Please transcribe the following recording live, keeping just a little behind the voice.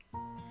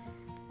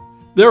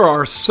There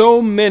are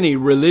so many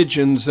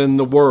religions in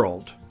the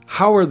world.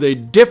 How are they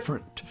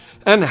different?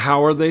 And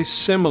how are they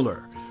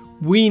similar?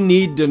 We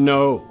need to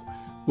know.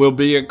 We'll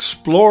be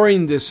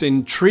exploring this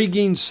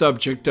intriguing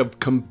subject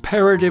of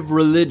comparative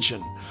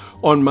religion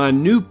on my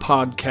new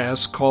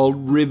podcast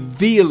called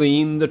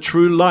Revealing the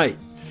True Light.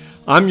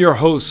 I'm your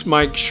host,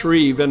 Mike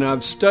Shreve, and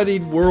I've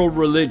studied world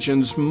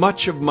religions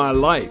much of my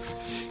life.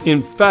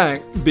 In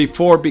fact,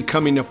 before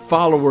becoming a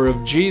follower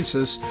of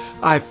Jesus,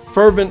 I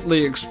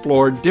fervently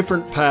explored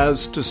different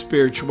paths to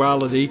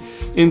spirituality,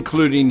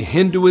 including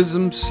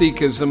Hinduism,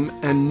 Sikhism,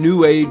 and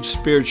New Age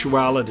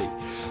spirituality.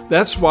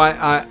 That's why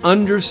I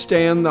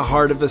understand the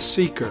heart of a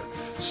seeker,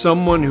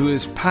 someone who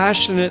is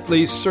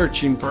passionately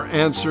searching for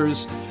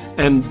answers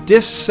and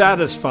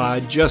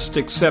dissatisfied just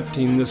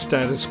accepting the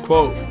status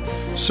quo.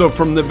 So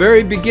from the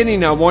very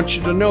beginning, I want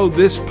you to know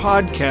this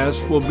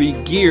podcast will be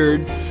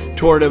geared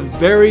toward a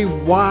very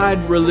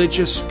wide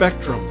religious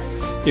spectrum.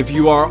 If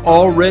you are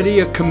already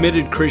a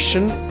committed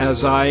Christian,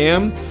 as I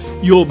am,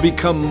 you'll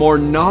become more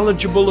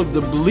knowledgeable of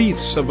the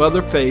beliefs of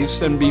other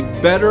faiths and be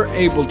better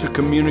able to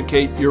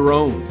communicate your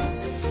own.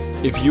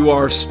 If you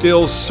are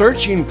still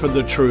searching for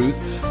the truth,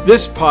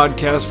 this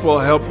podcast will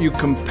help you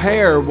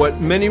compare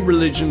what many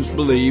religions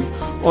believe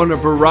on a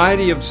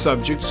variety of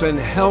subjects and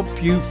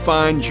help you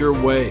find your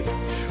way.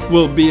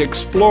 We'll be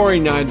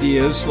exploring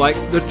ideas like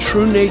the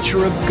true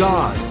nature of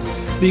God,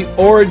 the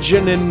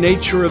origin and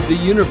nature of the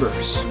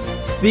universe,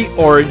 the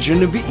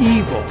origin of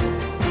evil,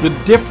 the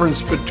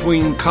difference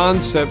between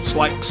concepts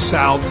like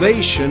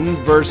salvation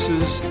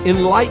versus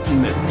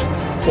enlightenment,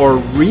 or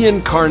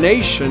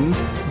reincarnation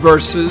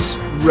versus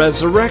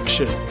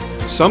resurrection.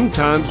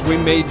 Sometimes we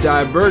may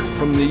divert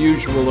from the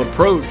usual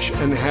approach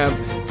and have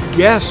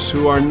guests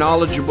who are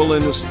knowledgeable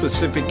in a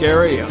specific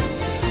area.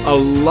 A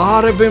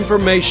lot of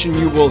information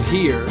you will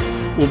hear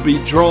will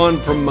be drawn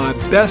from my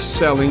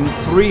best-selling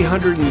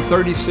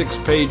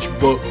 336-page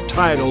book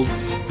titled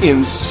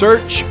In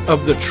Search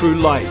of the True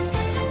Light.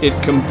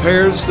 It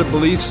compares the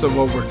beliefs of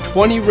over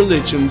 20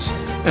 religions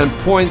and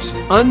points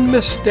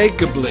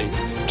unmistakably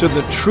to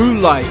the true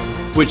light,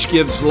 which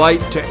gives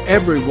light to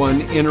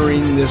everyone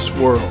entering this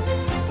world.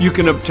 You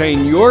can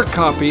obtain your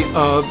copy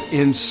of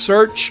In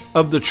Search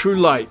of the True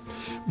Light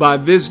by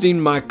visiting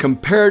my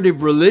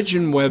comparative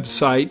religion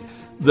website,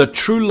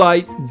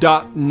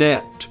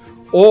 thetruelight.net,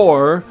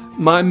 or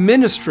my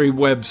ministry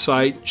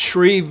website,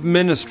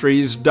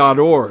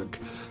 shreveministries.org.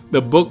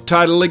 The book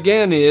title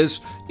again is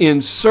In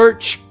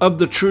Search of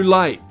the True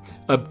Light,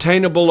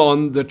 obtainable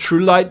on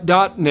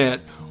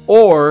thetruelight.net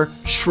or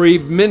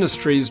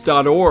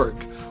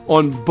shreveministries.org.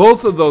 On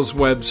both of those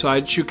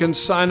websites, you can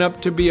sign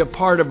up to be a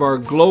part of our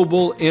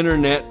global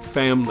internet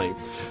family.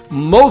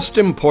 Most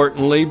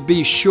importantly,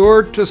 be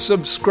sure to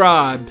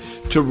subscribe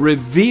to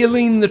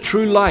Revealing the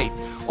True Light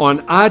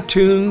on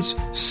iTunes,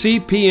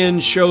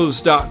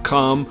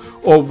 cpnshows.com,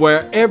 or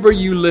wherever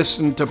you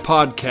listen to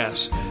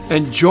podcasts.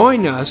 And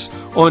join us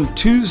on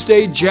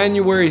Tuesday,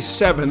 January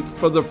 7th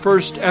for the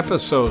first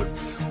episode.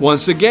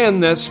 Once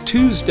again, that's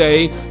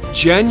Tuesday,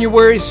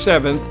 January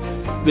 7th,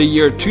 the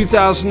year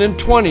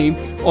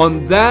 2020.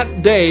 On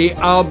that day,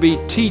 I'll be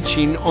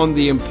teaching on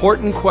the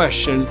important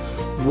question,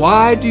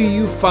 why do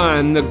you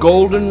find the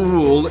golden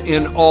rule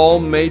in all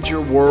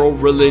major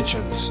world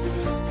religions?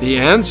 The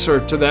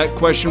answer to that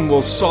question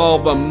will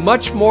solve a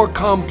much more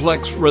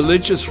complex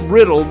religious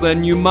riddle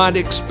than you might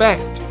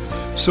expect.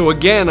 So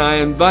again, I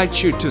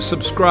invite you to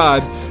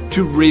subscribe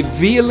to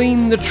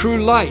Revealing the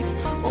True Light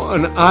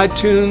on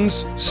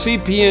iTunes,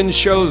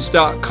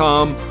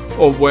 cpnshows.com,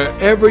 or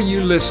wherever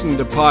you listen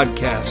to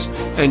podcasts.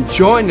 And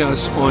join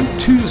us on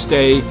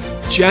Tuesday,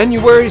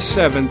 January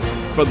 7th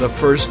for the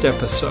first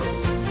episode.